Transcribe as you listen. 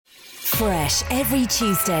Fresh every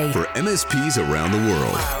Tuesday for MSPs around the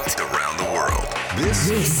world.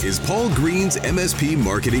 This is Paul Green's MSP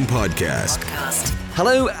Marketing Podcast.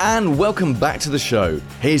 Hello and welcome back to the show.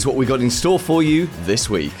 Here's what we got in store for you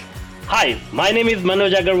this week. Hi, my name is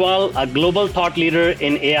Manoj Agarwal, a global thought leader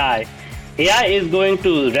in AI. AI is going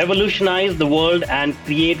to revolutionize the world and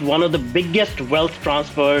create one of the biggest wealth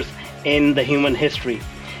transfers in the human history.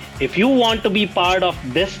 If you want to be part of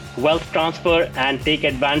this wealth transfer and take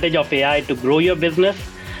advantage of AI to grow your business,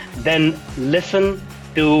 then listen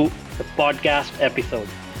to the podcast episode.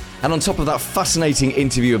 And on top of that fascinating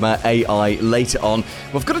interview about AI later on,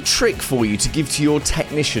 we've got a trick for you to give to your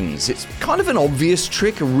technicians. It's kind of an obvious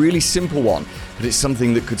trick, a really simple one, but it's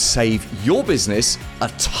something that could save your business a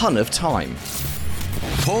ton of time.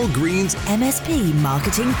 Paul Green's MSP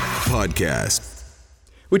Marketing Podcast.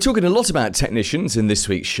 We're talking a lot about technicians in this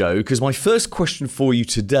week's show because my first question for you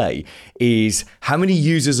today is how many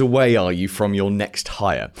users away are you from your next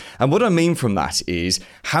hire? And what I mean from that is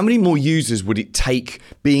how many more users would it take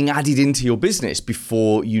being added into your business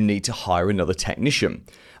before you need to hire another technician?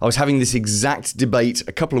 I was having this exact debate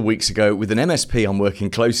a couple of weeks ago with an MSP I'm working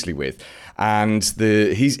closely with. And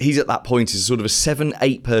he's at that point as sort of a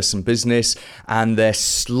 7-8 person business, and they're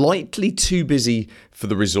slightly too busy for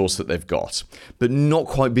the resource that they've got, but not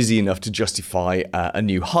quite busy enough to justify a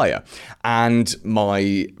new hire. And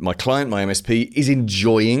my client, my MSP, is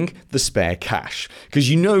enjoying the spare cash because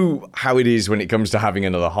you know how it is when it comes to having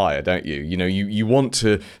another hire, don't you? You know, you want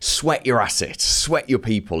to sweat your assets, sweat your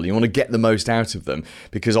people. You want to get the most out of them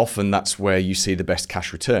because often that's where you see the best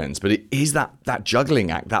cash returns. But it is that juggling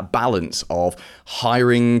act, that balance of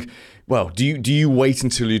hiring. Well, do you wait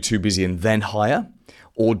until you're too busy and then hire?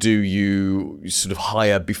 Or do you sort of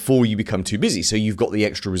hire before you become too busy so you've got the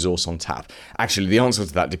extra resource on tap? Actually, the answer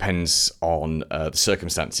to that depends on the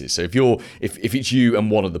circumstances. So if it's you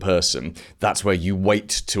and one other person, that's where you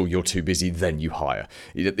wait till you're too busy, then you hire.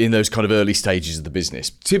 In those kind of early stages of the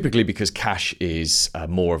business, typically because cash is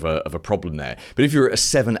more of a problem there. But if you're a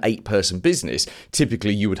 7-8 person business,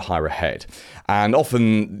 typically you would hire ahead. And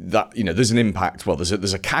often that, you know, there's an impact. Well,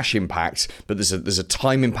 there's a cash impact, but there's a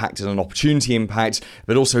time impact and an opportunity impact.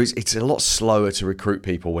 But also, it's a lot slower to recruit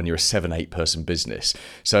people when you're a 7-8 person business.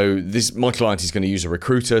 So my client is going to use a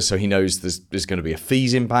recruiter, so he knows there's going to be a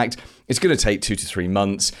fees impact. It's going to take 2 to 3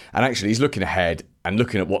 months, and actually, he's looking ahead and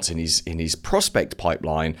looking at what's in his prospect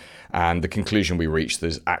pipeline, and the conclusion we reached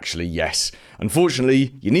is actually yes.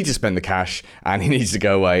 Unfortunately, you need to spend the cash, and he needs to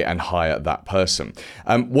go away and hire that person.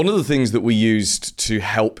 One of the things that we used to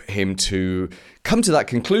help him to come to that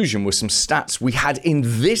conclusion was some stats we had in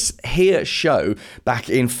this here show back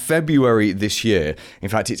in February this year. In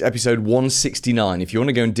fact, it's episode 169. If you want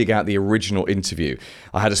to go and dig out the original interview,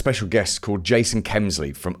 I had a special guest called Jason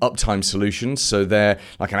Kemsley from Uptime Solutions. So they're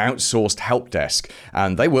like an outsourced help desk,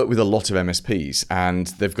 and they work with a lot of MSPs, and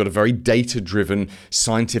they've got a very data-driven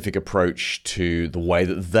scientific approach to the way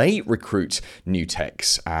that they recruit new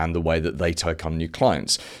techs and the way that they take on new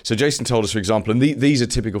clients. So Jason told us, for example, and these are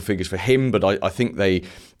typical figures for him, but I think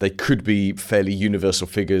they could be fairly universal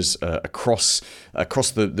figures across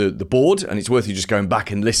the board, and it's worth you just going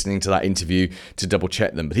back and listening to that interview to double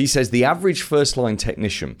check them. But he says the average first line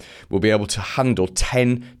technician will be able to handle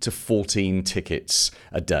 10 to 14 tickets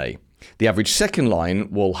a day. The average second line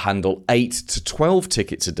will handle 8 to 12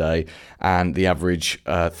 tickets a day, and the average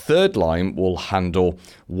third line will handle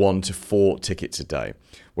 1 to 4 tickets a day.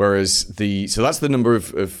 Whereas so that's the number of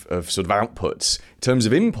sort of outputs. In terms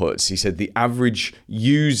of inputs, he said the average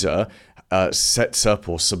user sets up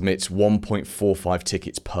or submits 1.45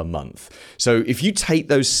 tickets per month. So if you take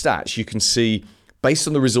those stats, you can see, based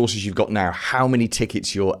on the resources you've got now, how many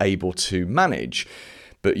tickets you're able to manage.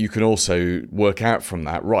 But you can also work out from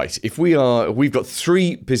that, right, if we've got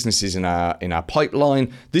 3 businesses in our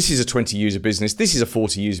pipeline, this is a 20 user business, this is a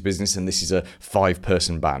 40 user business, and this is a 5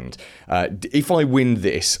 person band. If I win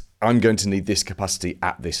this, I'm going to need this capacity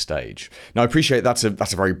at this stage. Now, I appreciate that's a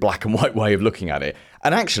very black and white way of looking at it.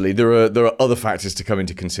 And actually, there are other factors to come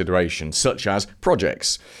into consideration, such as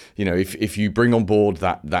projects. You know, if you bring on board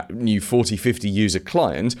that new 40, 50 user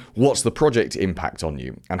client, what's the project impact on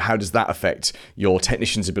you? And how does that affect your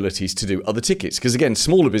technicians' abilities to do other tickets? Because again,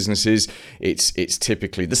 smaller businesses, it's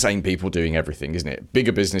typically the same people doing everything, isn't it?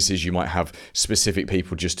 Bigger businesses, you might have specific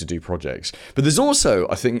people just to do projects. But there's also,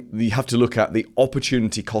 I think, you have to look at the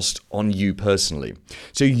opportunity cost on you personally.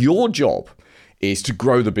 So your job is to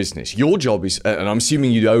grow the business. Your job is, and I'm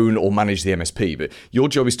assuming you own or manage the MSP, but your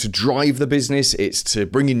job is to drive the business. It's to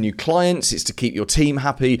bring in new clients. It's to keep your team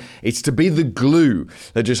happy. It's to be the glue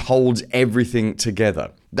that just holds everything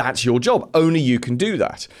together. That's your job. Only you can do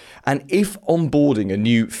that. And if onboarding a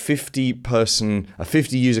new 50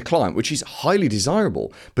 user client, which is highly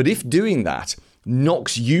desirable, but if doing that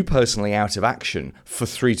knocks you personally out of action for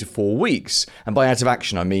 3 to 4 weeks, and by out of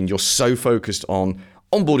action, I mean you're so focused on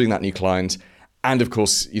onboarding that new client and of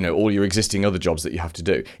course, all your existing other jobs that you have to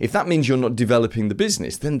do. If that means you're not developing the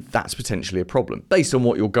business, then that's potentially a problem based on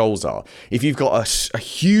what your goals are. If you've got a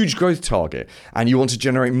huge growth target and you want to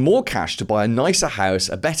generate more cash to buy a nicer house,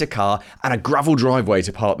 a better car, and a gravel driveway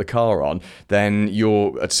to park the car on, then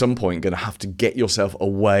you're at some point going to have to get yourself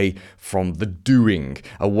away from the doing,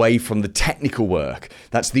 away from the technical work.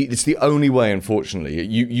 It's the only way,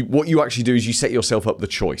 unfortunately. What you actually do is you set yourself up the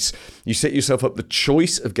choice. You set yourself up the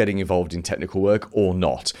choice of getting involved in technical work or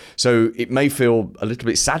not. So it may feel a little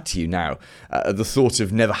bit sad to you now, the thought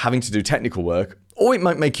of never having to do technical work, or it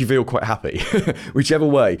might make you feel quite happy. Whichever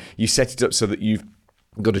way, you set it up so that you've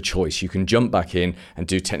got a choice. You can jump back in and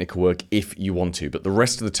do technical work if you want to, but the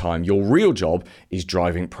rest of the time, your real job is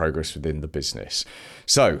driving progress within the business.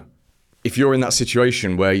 So if you're in that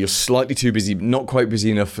situation where you're slightly too busy, not quite busy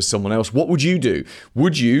enough for someone else, what would you do?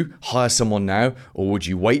 Would you hire someone now, or would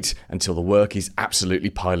you wait until the work is absolutely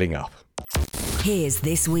piling up? Here's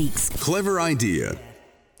this week's Clever idea.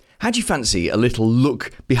 How do you fancy a little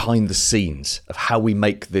look behind the scenes of how we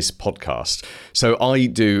make this podcast? So I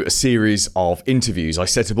do a series of interviews. I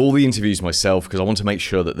set up all the interviews myself because I want to make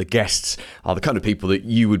sure that the guests are the kind of people that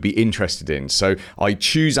you would be interested in. So I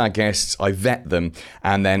choose our guests, I vet them,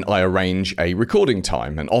 and then I arrange a recording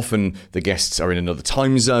time. And often the guests are in another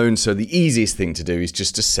time zone, so the easiest thing to do is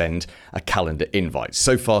just to send a calendar invite.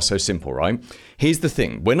 So far, so simple, right? Here's the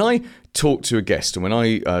thing. When I talk to a guest and when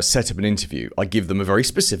I set up an interview, I give them a very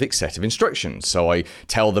specific set of instructions. So I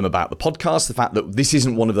tell them about the podcast, the fact that this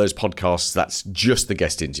isn't one of those podcasts that's just the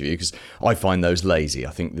guest interview, because I find those lazy. I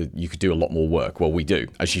think that you could do a lot more work. Well, we do,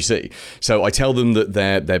 as you see. So I tell them that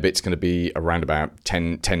their bit's going to be around about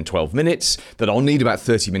 12 minutes, that I'll need about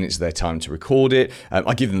 30 minutes of their time to record it.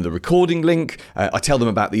 I give them the recording link. I tell them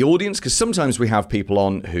about the audience, because sometimes we have people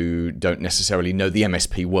on who don't necessarily know the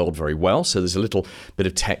MSP world very well. So there's a little bit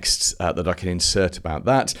of text that I can insert about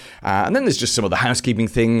that. And then there's just some of the housekeeping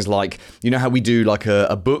things, like, how we do like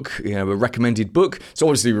a book, a recommended book. So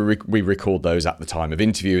obviously we record those at the time of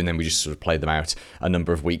interview, and then we just sort of play them out a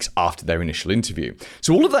number of weeks after their initial interview.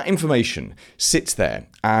 So all of that information sits there.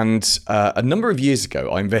 And a number of years ago,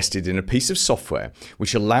 I invested in a piece of software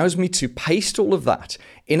which allows me to paste all of that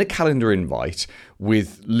in a calendar invite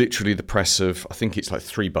with literally the press of, I think it's like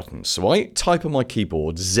 3 buttons. So I type on my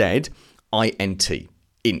keyboard ZINT.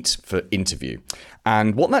 Int for interview.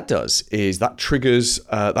 And what that does is that triggers,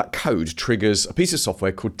 that code triggers a piece of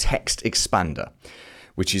software called Text Expander,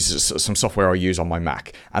 which is some software I use on my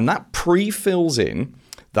Mac. And that pre-fills in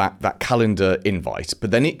that calendar invite, but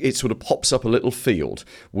then it sort of pops up a little field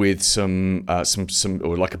with some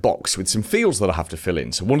or like a box with some fields that I have to fill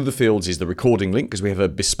in. So one of the fields is the recording link, because we have a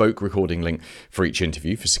bespoke recording link for each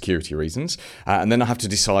interview for security reasons. And then I have to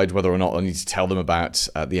decide whether or not I need to tell them about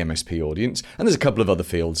the MSP audience. And there's a couple of other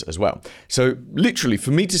fields as well. So literally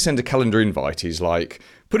for me to send a calendar invite is like,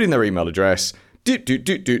 put in their email address,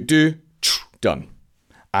 done.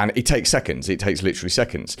 And it takes seconds. It takes literally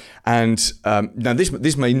seconds. And now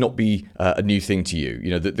this may not be a new thing to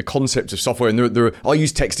you. The concept of software, and I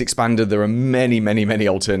use Text Expander. There are many, many, many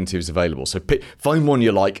alternatives available. So find one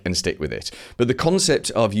you like and stick with it. But the concept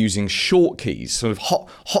of using short keys, sort of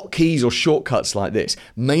hot keys or shortcuts like this,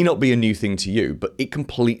 may not be a new thing to you, but it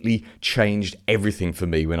completely changed everything for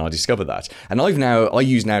me when I discovered that. And I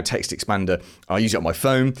use now Text Expander. I use it on my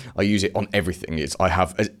phone. I use it on everything. If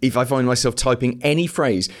I find myself typing any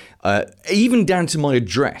phrase, even down to my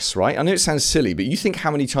address, right? I know it sounds silly, but you think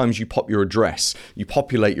how many times you populate your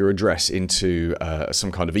address into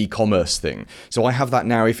some kind of e-commerce thing. So I have that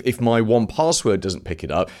now. If my 1Password doesn't pick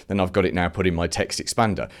it up, then I've got it now put in my Text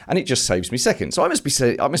Expander, and it just saves me seconds. So I must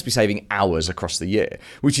be saving hours across the year,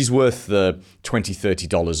 which is worth the $20,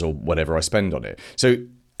 $30 or whatever I spend on it. So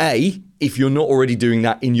if you're not already doing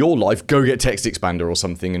that in your life, go get Text Expander or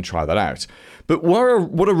something and try that out. But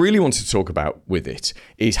what I really want to talk about with it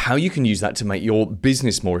is how you can use that to make your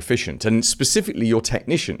business more efficient, and specifically your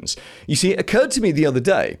technicians. You see, it occurred to me the other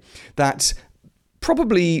day that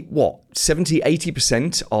probably,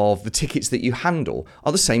 70-80% of the tickets that you handle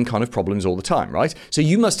are the same kind of problems all the time, right? So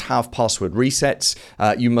you must have password resets,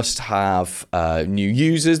 you must have new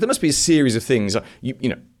users, there must be a series of things,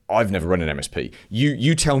 I've never run an MSP.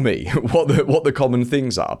 You tell me what the common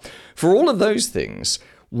things are. For all of those things,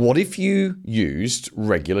 What if you used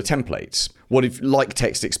regular templates? What if, like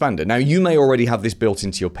Text Expander? Now, you may already have this built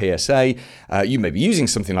into your PSA. You may be using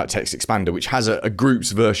something like Text Expander, which has a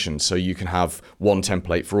groups version, so you can have one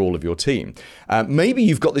template for all of your team. Maybe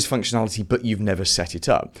you've got this functionality, but you've never set it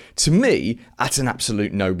up. To me, that's an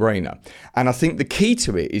absolute no-brainer. And I think the key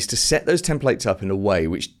to it is to set those templates up in a way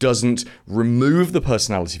which doesn't remove the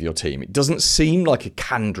personality of your team. It doesn't seem like a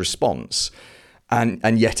canned response,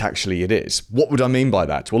 and yet actually it is. What would I mean by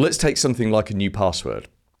that? Well, let's take something like a new password.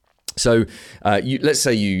 So let's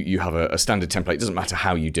say you have a standard template. It doesn't matter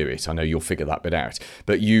how you do it. I know you'll figure that bit out.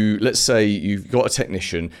 But let's say you've got a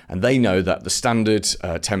technician and they know that the standard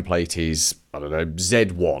template is, I don't know,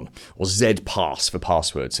 Z1 or ZPass for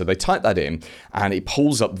password. So they type that in and it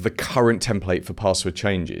pulls up the current template for password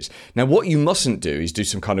changes. Now, what you mustn't do is do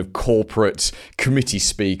some kind of corporate committee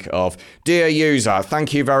speak of, "Dear user,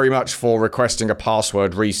 thank you very much for requesting a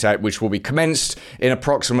password reset, which will be commenced in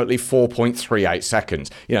approximately 4.38 seconds.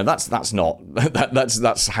 You know, that's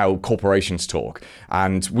how corporations talk.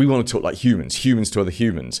 And we want to talk like humans to other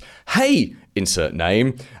humans. Hey, insert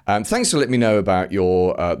name. Thanks for letting me know about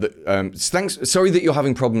your. Sorry that you're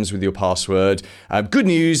having problems with your password. Good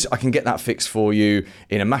news, I can get that fixed for you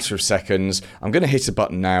in a matter of seconds. I'm going to hit a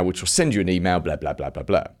button now, which will send you an email. Blah blah blah blah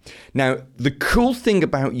blah. Now, the cool thing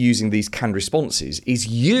about using these canned responses is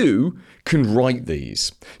you can write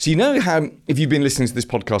these. So you know how, if you've been listening to this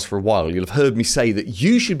podcast for a while, you'll have heard me say that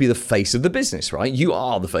you should be the face of the business, right? You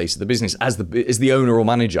are the face of the business as the owner or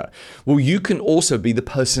manager. Well, you can also be the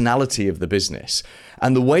personality of the business.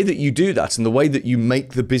 And the way that you do that and the way that you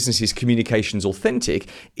make the business's communications authentic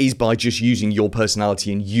is by just using your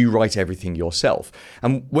personality and you write everything yourself.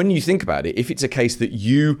 And when you think about it, if it's a case that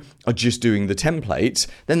you are just doing the templates,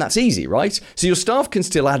 then that's easy, right? So your staff can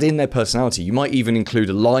still add in their personality. You might even include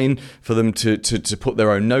a line for them to put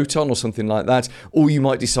their own note on or something like that. Or you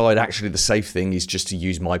might decide actually the safe thing is just to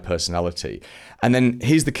use my personality. And then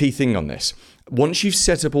here's the key thing on this. Once you've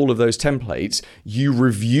set up all of those templates, you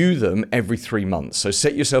review them every 3 months. So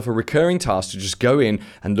set yourself a recurring task to just go in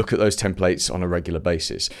and look at those templates on a regular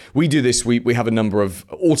basis. We do this. We have a number of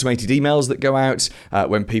automated emails that go out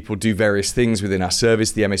when people do various things within our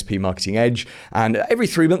service, the MSP Marketing Edge. And every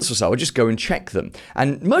 3 months or so, I just go and check them.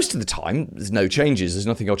 And most of the time, there's no changes. There's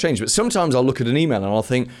nothing I'll change. But sometimes I'll look at an email and I'll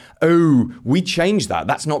think, oh, we changed that.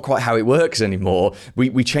 That's not quite how it works anymore.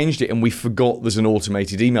 We changed it and we forgot there's an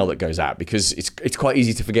automated email that goes out because it's quite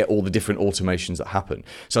easy to forget all the different automations that happen.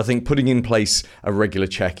 So I think putting in place a regular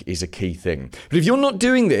check is a key thing. But if you're not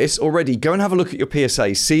doing this already, go and have a look at your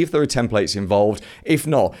PSA, see if there are templates involved. If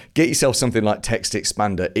not, get yourself something like Text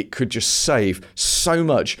Expander. It could just save so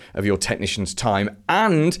much of your technician's time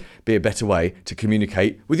and be a better way to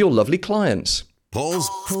communicate with your lovely clients.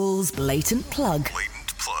 Paul's blatant plug.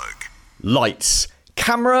 Lights,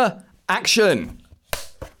 camera, action.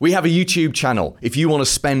 We have a YouTube channel. If you want to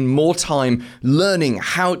spend more time learning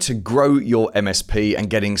how to grow your MSP and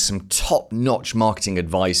getting some top-notch marketing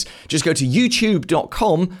advice, just go to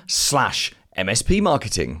youtube.com/MSP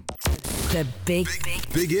marketing. The big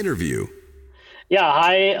interview. Yeah,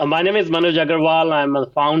 hi, my name is Manoj Agarwal. I'm a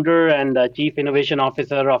founder and Chief Innovation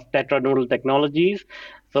Officer of Tetra Noodle Technologies.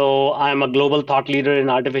 So I'm a global thought leader in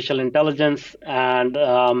artificial intelligence, and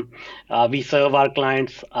we serve our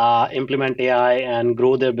clients, implement AI, and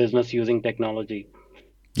grow their business using technology.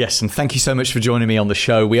 Yes, and thank you so much for joining me on the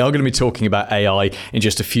show. We are going to be talking about AI in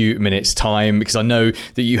just a few minutes' time because I know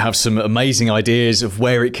that you have some amazing ideas of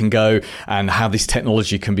where it can go and how this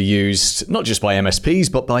technology can be used, not just by MSPs,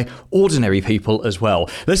 but by ordinary people as well.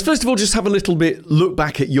 Let's first of all just have a little bit look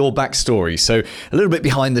back at your backstory. So a little bit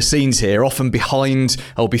behind the scenes here. Often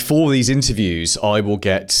before these interviews, I will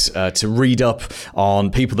get to read up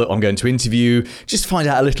on people that I'm going to interview, just find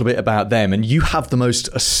out a little bit about them. And you have the most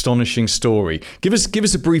astonishing story. Give us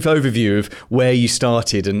a brief overview of where you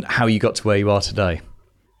started and how you got to where you are today.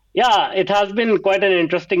 Yeah, it has been quite an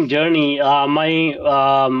interesting journey.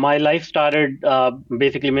 My life started,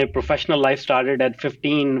 my professional life started at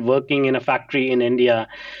 15 working in a factory in India.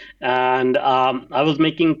 And I was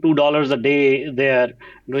making $2 a day there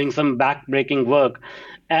doing some back-breaking work.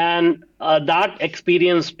 And that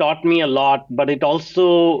experience taught me a lot, but it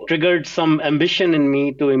also triggered some ambition in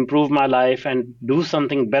me to improve my life and do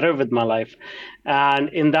something better with my life. And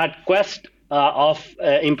in that quest of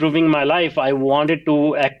improving my life, I wanted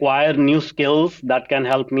to acquire new skills that can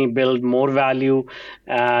help me build more value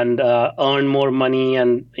and earn more money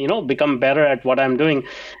and, become better at what I'm doing.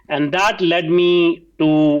 And that led me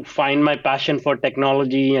to find my passion for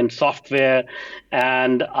technology and software.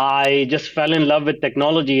 And I just fell in love with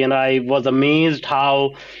technology. And I was amazed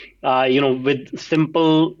how with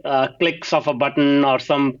simple clicks of a button or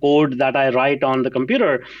some code that I write on the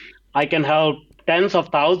computer, I can help tens of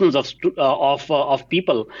thousands of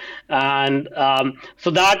people. And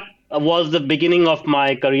so that was the beginning of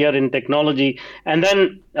my career in technology. And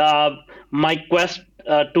then my quest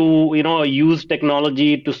to use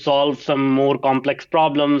technology to solve some more complex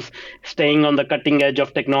problems, staying on the cutting edge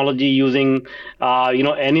of technology, using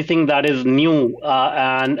anything that is new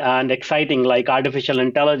and exciting, like artificial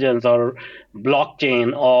intelligence or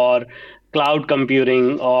blockchain or cloud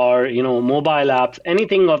computing or mobile apps,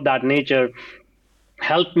 anything of that nature,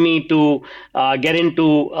 helped me to get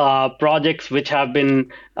into projects which have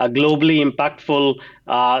been globally impactful.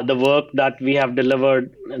 The work that we have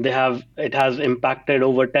delivered, it has impacted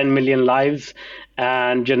over 10 million lives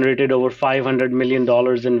and generated over $500 million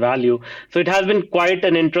in value. So it has been quite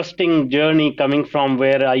an interesting journey coming from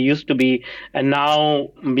where I used to be and now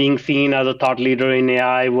being seen as a thought leader in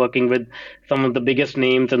AI, working with some of the biggest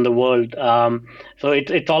names in the world. So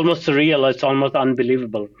it's almost surreal. It's almost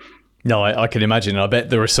unbelievable. No, I can imagine. I bet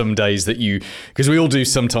there are some days that because we all do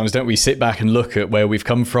sometimes, don't we, sit back and look at where we've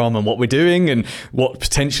come from and what we're doing and what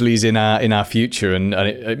potentially is in our future. And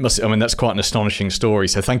it must, that's quite an astonishing story.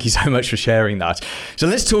 So thank you so much for sharing that. So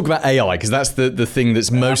let's talk about AI, because that's the thing that's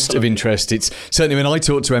most of interest. It's certainly when I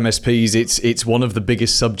talk to MSPs, it's one of the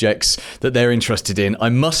biggest subjects that they're interested in. I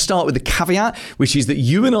must start with a caveat, which is that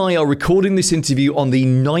you and I are recording this interview on the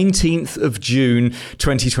 19th of June,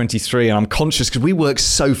 2023. And I'm conscious, because we work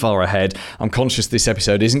so far ahead, I'm conscious this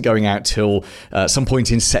episode isn't going out till some point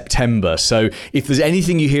in September. So if there's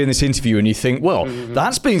anything you hear in this interview and you think, well,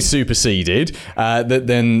 that's been superseded,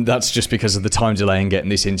 then that's just because of the time delay in getting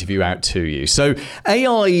this interview out to you. So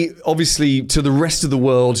AI, obviously, to the rest of the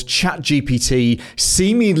world, ChatGPT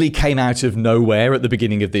seemingly came out of nowhere at the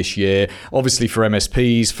beginning of this year. Obviously, for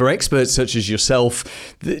MSPs, for experts such as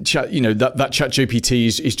yourself, that ChatGPT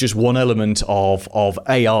is just one element of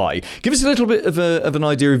AI. Give us a little bit of an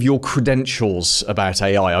idea of your credentials about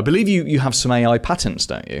AI. I believe you have some AI patents,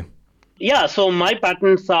 don't you? Yeah, so my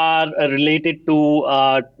patents are related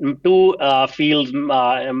to two fields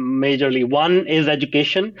majorly. One is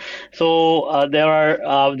education. So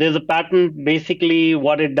there's a patent. Basically,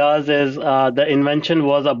 what it does is the invention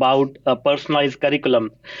was about a personalized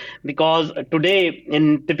curriculum, because today,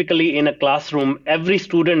 typically in a classroom, every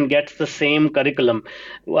student gets the same curriculum,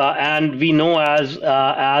 and we know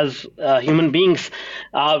as human beings,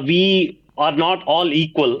 we are not all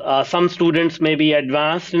equal. Some students may be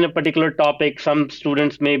advanced in a particular topic. Some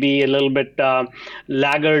students may be a little bit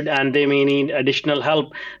laggard and they may need additional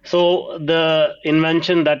help. So the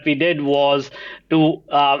invention that we did was to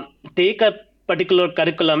take a particular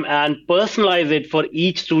curriculum and personalize it for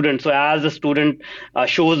each student. So as a student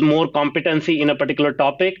shows more competency in a particular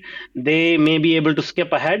topic, they may be able to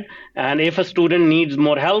skip ahead. And if a student needs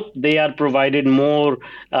more help, they are provided more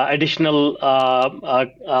additional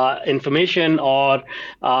information or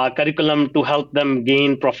curriculum to help them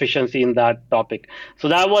gain proficiency in that topic. So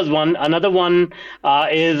that was one. Another one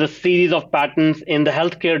is a series of patents in the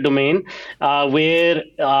healthcare domain, where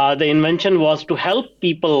the invention was to help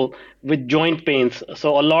people with joint pains.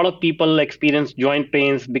 So a lot of people experience joint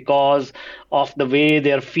pains because of the way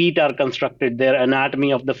their feet are constructed, their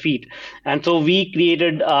anatomy of the feet. And so we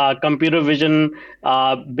created computer vision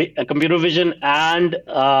and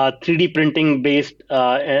 3D printing based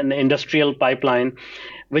an industrial pipeline,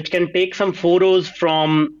 which can take some photos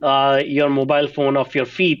from your mobile phone of your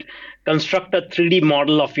feet, construct a 3D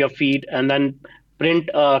model of your feet, and then print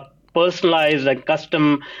a personalized and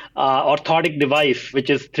custom orthotic device, which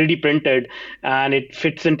is 3D printed, and it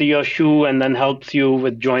fits into your shoe and then helps you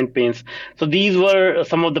with joint pains. So these were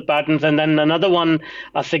some of the patents. And then another one,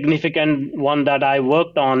 a significant one that I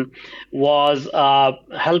worked on, was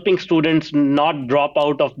helping students not drop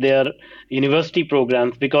out of their university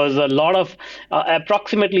programs, because a lot of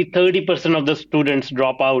approximately 30% of the students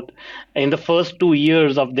drop out in the first 2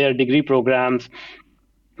 years of their degree programs,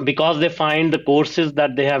 because they find the courses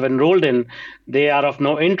that they have enrolled in, they are of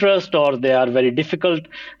no interest or they are very difficult.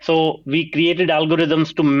 So we created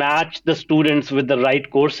algorithms to match the students with the right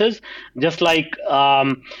courses, just like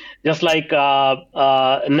Netflix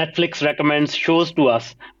recommends shows to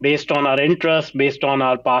us based on our interests, based on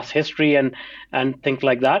our past history and things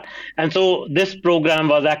like that. And so this program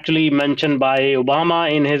was actually mentioned by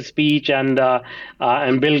Obama in his speech, and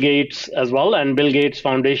Bill Gates as well. And Bill Gates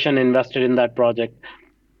Foundation invested in that project.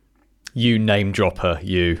 You name dropper,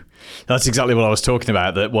 you. That's exactly what I was talking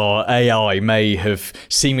about, that while AI may have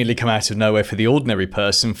seemingly come out of nowhere for the ordinary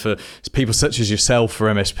person, for people such as yourself, for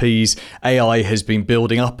MSPs, AI has been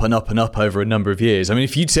building up and up and up over a number of years. I mean,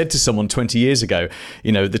 if you'd said to someone 20 years ago,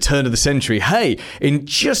 the turn of the century, hey, in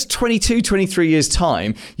just 22, 23 years'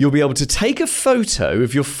 time, you'll be able to take a photo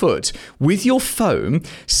of your foot with your phone,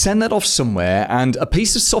 send that off somewhere, and a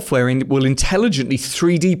piece of software will intelligently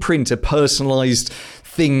 3D print a personalized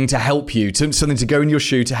thing to help you, something to go in your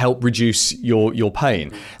shoe to help reduce your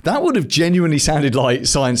pain. That would have genuinely sounded like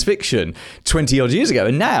science fiction 20 odd years ago.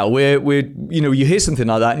 And now you hear something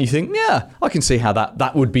like that and you think, yeah, I can see how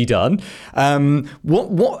that would be done.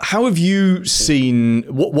 How have you seen,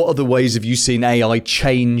 what other ways have you seen AI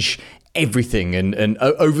change everything and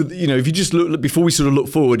over, if you just look, before we sort of look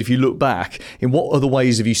forward, if you look back, in what other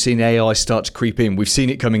ways have you seen AI start to creep in? We've seen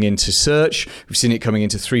it coming into search, we've seen it coming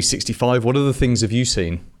into 365. What other things have you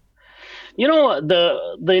seen?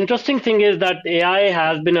 The interesting thing is that AI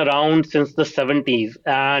has been around since the 70s,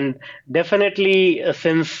 and definitely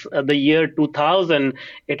since the year 2000,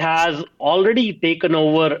 it has already taken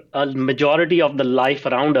over a majority of the life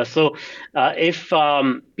around us. So if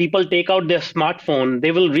people take out their smartphone,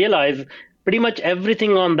 they will realize pretty much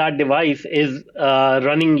everything on that device is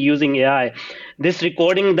running using AI. This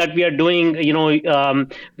recording that we are doing,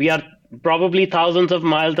 we are probably thousands of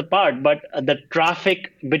miles apart, but the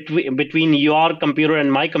traffic between your computer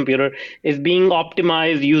and my computer is being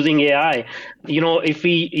optimized using AI. If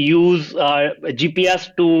we use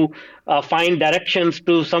GPS to find directions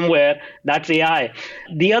to somewhere, that's AI.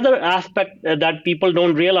 The other aspect that people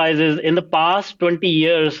don't realize is in the past 20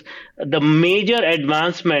 years, the major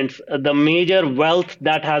advancements, the major wealth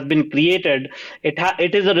that has been created,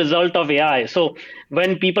 it is a result of AI. So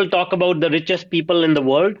when people talk about the richest people in the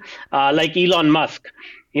world, like Elon Musk,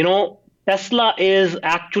 Tesla is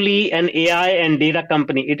actually an AI and data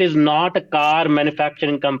company. It is not a car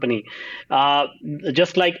manufacturing company.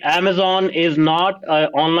 Just like Amazon is not an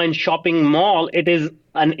online shopping mall, it is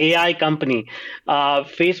an AI company.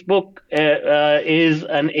 Facebook is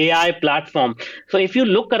an AI platform. So if you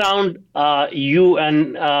look around you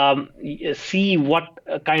and see what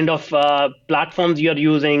kind of platforms you are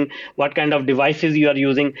using, what kind of devices you are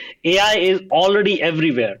using, AI is already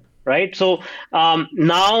everywhere. Right. So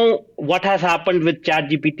now what has happened with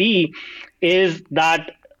ChatGPT is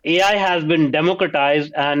that AI has been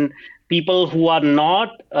democratized, and people who are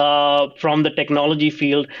not from the technology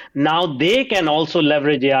field, now they can also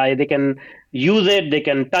leverage AI. They can use it, they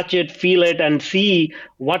can touch it, feel it, and see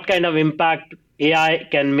what kind of impact AI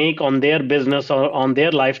can make on their business or on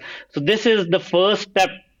their life. So this is the first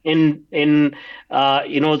step in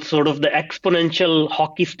sort of the exponential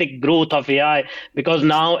hockey stick growth of AI, because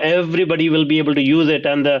now everybody will be able to use it,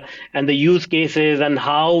 and the use cases and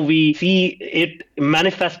how we see it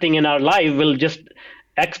manifesting in our life will just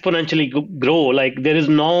exponentially grow. Like there is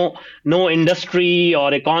no industry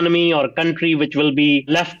or economy or country which will be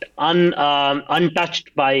left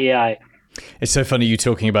untouched by AI. It's so funny you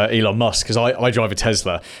talking about Elon Musk, because I drive a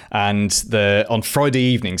Tesla, and on Friday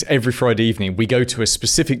evenings, every Friday evening, we go to a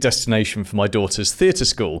specific destination for my daughter's theatre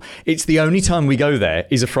school. It's the only time we go there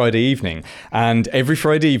is a Friday evening. And every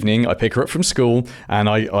Friday evening, I pick her up from school and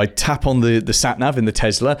I tap on the sat-nav in the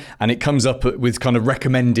Tesla, and it comes up with kind of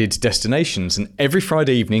recommended destinations. And every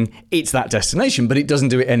Friday evening, it's that destination, but it doesn't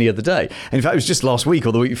do it any other day. And in fact, it was just last week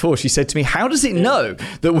or the week before, she said to me, how does it know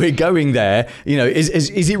that we're going there?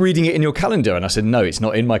 Is it reading it in your calendar? And I said, no, it's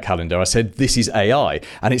not in my calendar. I said, this is AI.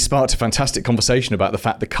 And it sparked a fantastic conversation about the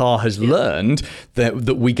fact the car has learned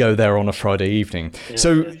that we go there on a Friday evening. Yeah.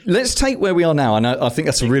 So let's take where we are now. And I think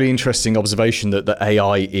that's a really interesting observation that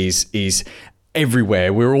AI is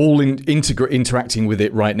everywhere. We're all interacting with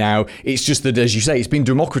it right now. It's just that, as you say, it's been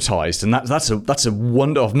democratized, and that's a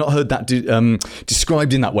wonder. I've not heard that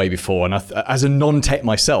described in that way before. And as a non-tech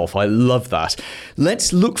myself, I love that.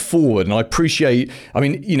 Let's look forward, and I appreciate. I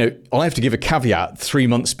mean, I have to give a caveat 3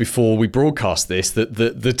 months before we broadcast this that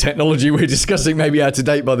the technology we're discussing may be out of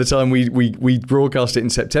date by the time we broadcast it in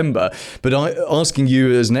September. But asking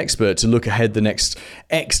you as an expert to look ahead the next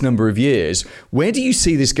X number of years, where do you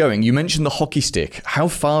see this going? You mentioned the hockey stick. How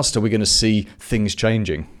fast are we going to see things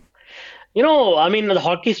changing? The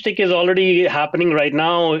hockey stick is already happening right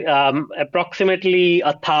now. Approximately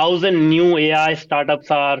 1,000 new AI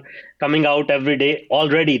startups are coming out every day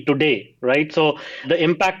already today, right? So the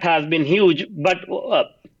impact has been huge. But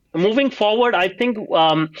moving forward, I think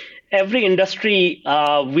every industry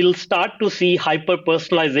will start to see hyper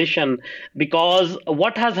personalization, because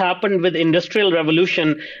what has happened with industrial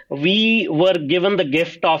revolution, we were given the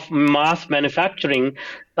gift of mass manufacturing,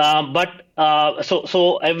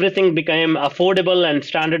 so everything became affordable and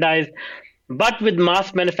standardized. But with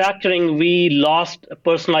mass manufacturing, we lost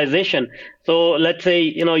personalization. So let's say,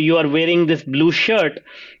 you are wearing this blue shirt.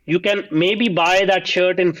 You can maybe buy that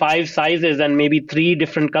shirt in 5 sizes and maybe 3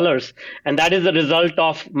 different colors. And that is the result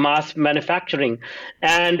of mass manufacturing.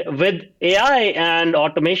 And with AI and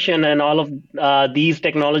automation and all of these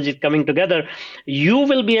technologies coming together, you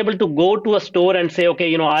will be able to go to a store and say,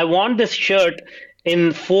 okay, I want this shirt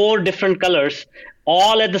in 4 different colors,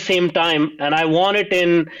 all at the same time, and I want it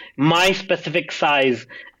in my specific size.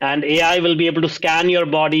 And AI will be able to scan your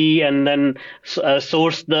body and then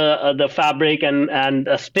source the fabric and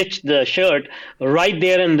stitch the shirt right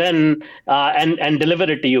there and then and deliver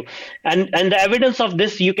it to you. And the evidence of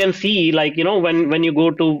this you can see, like, when you go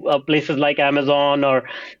to places like Amazon or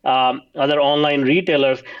other online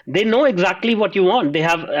retailers, they know exactly what you want. They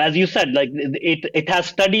have, as you said, like it has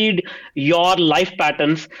studied your life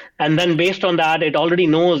patterns, and then based on that, it already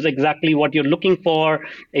knows exactly what you're looking for.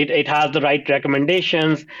 It has the right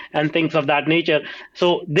recommendations and things of that nature.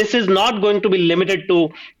 So this is not going to be limited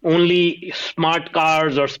to only smart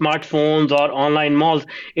cars or smartphones or online malls.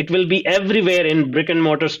 It will be everywhere, in brick and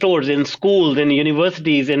mortar stores, in schools, in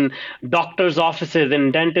universities, in doctors' offices,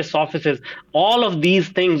 in dentists' offices. All of these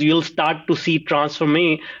things you'll start to see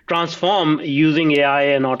transform using AI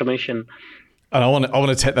and automation. And I want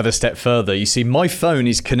to take that a step further. You see, my phone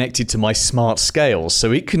is connected to my smart scales,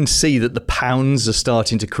 so it can see that the pounds are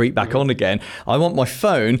starting to creep back on again. I want my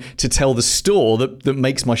phone to tell the store that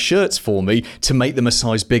makes my shirts for me to make them a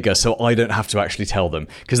size bigger, so I don't have to actually tell them,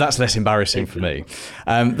 because that's less embarrassing for me.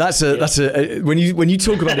 When you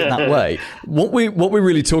talk about it that way, what we're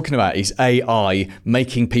really talking about is AI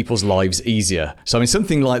making people's lives easier. So I mean,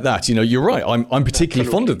 something like that. You're right. I'm particularly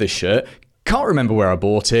fond of this shirt. Can't remember where I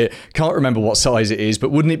bought it, can't remember what size it is, but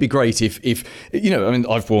wouldn't it be great if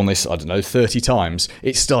I've worn this, 30 times,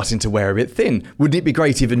 it's starting to wear a bit thin. Wouldn't it be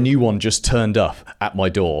great if a new one just turned up at my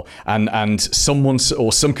door and someone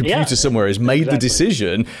or some computer somewhere has made the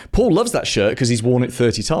decision, Paul loves that shirt because he's worn it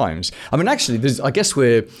 30 times. I mean, actually, I guess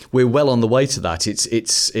we're well on the way to that.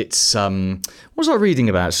 It's what was I reading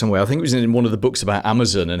about somewhere? I think it was in one of the books about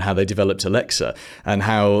Amazon and how they developed Alexa and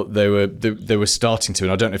how they were starting to,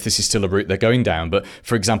 and I don't know if this is still a route they're going down, but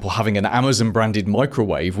for example, having an Amazon branded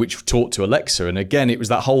microwave which talked to Alexa. And again, it was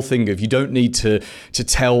that whole thing of you don't need to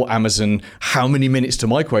tell Amazon how many minutes to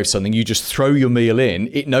microwave something. You just throw your meal in.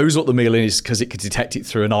 It knows what the meal is because it can detect it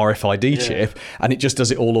through an RFID chip, and it just does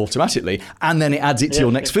it all automatically. And then it adds it to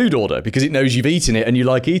your next food order because it knows you've eaten it and you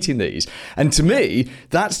like eating these. And to me,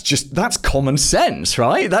 that's common sense,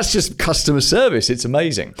 right? That's just customer service. It's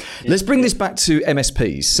amazing. Let's bring this back to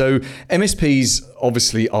MSPs. So MSPs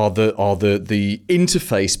obviously are the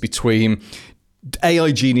interface between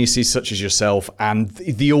AI geniuses such as yourself and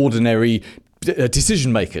the ordinary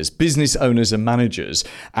decision makers, business owners and managers.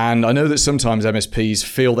 And I know that sometimes MSPs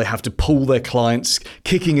feel they have to pull their clients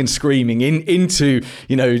kicking and screaming into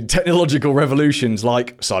technological revolutions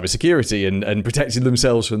like cybersecurity and protecting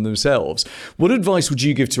themselves from themselves. What advice would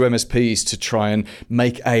you give to MSPs to try and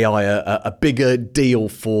make AI a bigger deal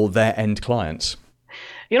for their end clients?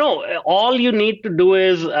 All you need to do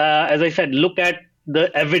is, as I said, look at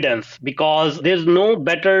the evidence, because there's no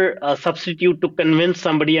better substitute to convince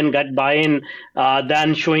somebody and get buy-in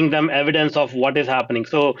than showing them evidence of what is happening.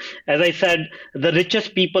 So, as I said, the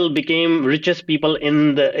richest people became richest people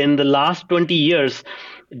in the last 20 years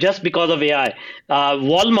just because of AI.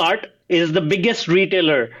 Walmart is the biggest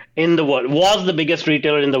retailer in the world, was the biggest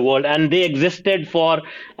retailer in the world, and they existed for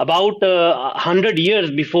about 100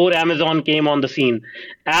 years before Amazon came on the scene.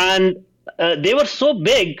 And they were so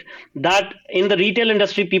big that in the retail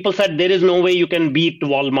industry, people said there is no way you can beat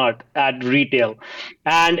Walmart at retail.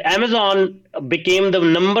 And Amazon became the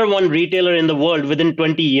number 1 retailer in the world within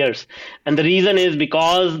 20 years. And the reason is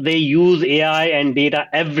because they use AI and data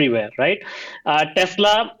everywhere, right?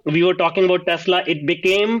 Tesla, we were talking about Tesla.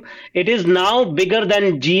 It is now bigger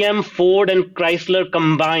than GM, Ford, and Chrysler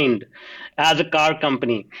combined as a car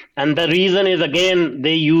company. And the reason is, again,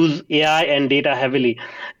 they use AI and data heavily.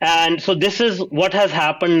 And so this is what has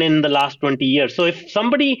happened in the last 20 years. So if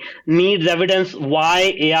somebody needs evidence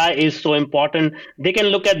why AI is so important, they can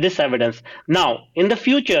look at this evidence. Now, in the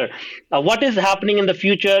future, what is happening in the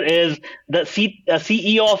future is the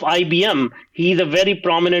CEO of IBM. He's a very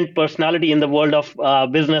prominent personality in the world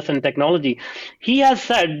of business and technology. He has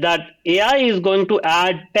said that AI is going to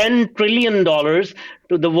add $10 trillion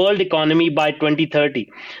to the world economy by 2030.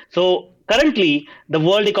 So currently, the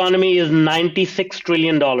world economy is $96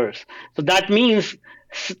 trillion. So that means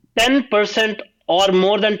 10% or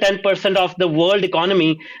more than 10% of the world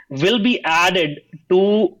economy will be added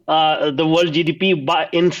to the world GDP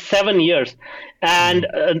in 7 years. And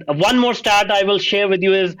one more stat I will share with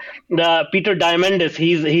you is Peter Diamandis.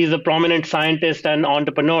 He's a prominent scientist and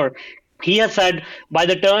entrepreneur. He has said by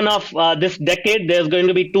the turn of this decade, there's going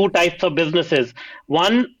to be two types of businesses.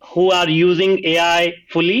 One, who are using AI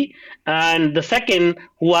fully, and the second,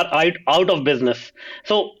 who are out of business.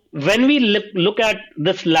 So when we look at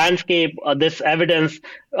this landscape, this evidence,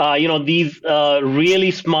 these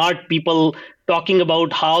really smart people talking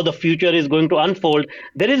about how the future is going to unfold,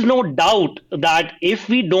 there is no doubt that if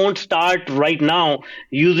we don't start right now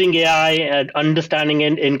using AI and understanding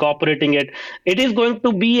and incorporating it, it is going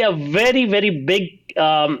to be a very, very big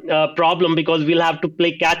problem, because we'll have to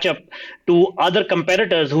play catch up to other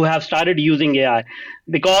competitors who have started using AI,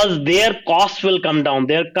 because their costs will come down,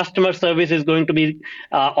 their customer service is going to be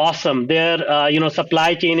awesome, their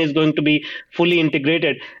supply chain is going to be fully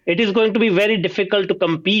integrated. It is going to be very difficult to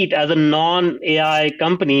compete as a non-AI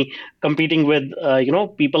company competing with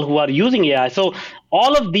people who are using AI. So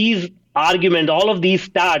all of these argument, all of these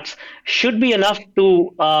stats should be enough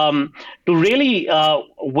to really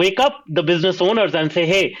wake up the business owners and say,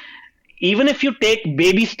 hey, even if you take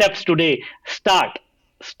baby steps today, start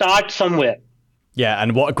somewhere. Yeah,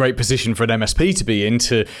 and what a great position for an MSP to be in,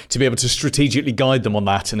 to be able to strategically guide them on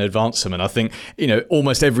that and advance them. And I think,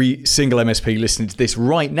 almost every single MSP listening to this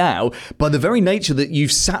right now, by the very nature that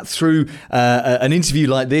you've sat through an interview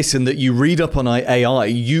like this and that you read up on AI,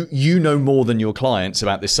 you know more than your clients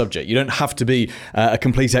about this subject. You don't have to be a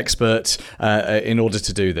complete expert in order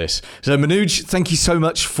to do this. So Manoj, thank you so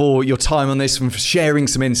much for your time on this and for sharing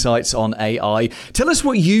some insights on AI. Tell us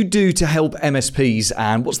what you do to help MSPs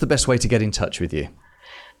and what's the best way to get in touch with you.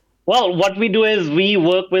 Well, what we do is we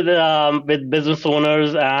work with business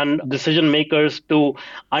owners and decision makers to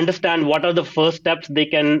understand what are the first steps they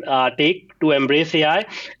can take to embrace AI.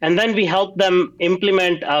 And then we help them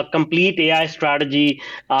implement a complete AI strategy,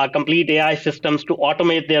 complete AI systems to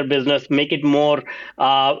automate their business, make it more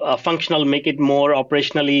functional, make it more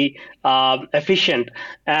operationally efficient.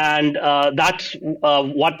 And that's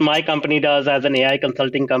what my company does as an AI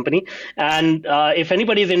consulting company. And if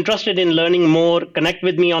anybody is interested in learning more, connect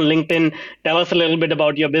with me on LinkedIn. Tell us a little bit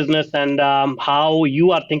about your business and how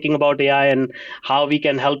you are thinking about AI and how we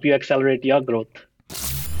can help you accelerate your growth.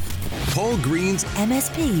 Paul Green's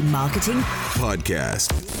MSP Marketing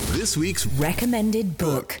Podcast. This week's recommended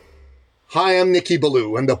book. Hi, I'm Nikki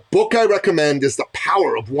Ballou, and the book I recommend is The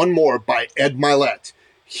Power of One More by Ed Mylett.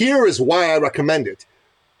 Here is why I recommend it.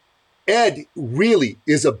 Ed really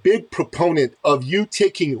is a big proponent of you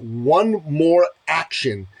taking one more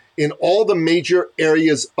action in all the major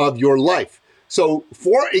areas of your life. So,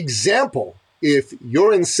 for example, if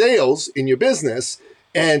you're in sales in your business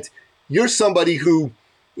and you're somebody who,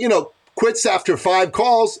 quits after 5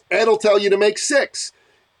 calls, Ed will tell you to make 6.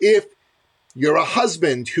 If you're a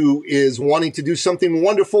husband who is wanting to do something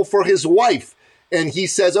wonderful for his wife, and he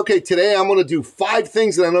says, okay, today I'm going to do 5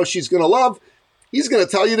 things that I know she's going to love, he's going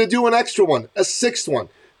to tell you to do an extra one, a 6th one.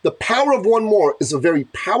 The power of one more is a very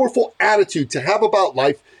powerful attitude to have about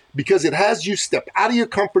life, because it has you step out of your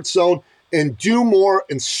comfort zone and do more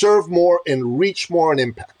and serve more and reach more and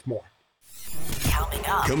impact more.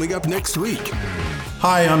 Coming up next week.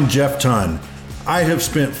 Hi, I'm Jeff Tunn. I have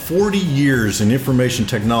spent 40 years in information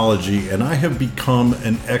technology, and I have become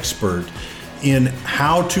an expert in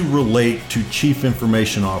how to relate to chief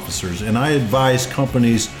information officers. And I advise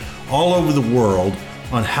companies all over the world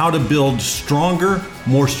on how to build stronger,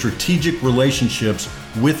 more strategic relationships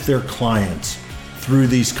with their clients through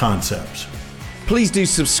these concepts. Please do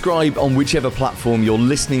subscribe on whichever platform you're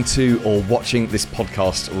listening to or watching this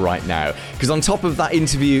podcast right now. Because on top of that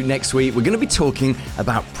interview next week, we're going to be talking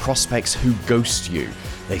about prospects who ghost you.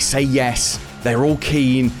 They say yes, they're all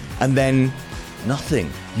keen, and then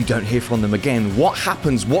nothing. You don't hear from them again. What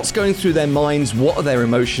happens? What's going through their minds? What are their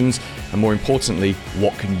emotions? And more importantly,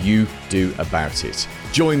 what can you do about it?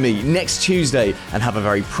 Join me next Tuesday and have a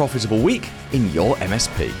very profitable week in your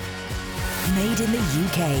MSP. Made in the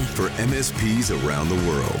UK. For MSPs around the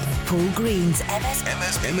world. Paul Green's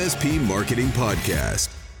MSP Marketing Podcast.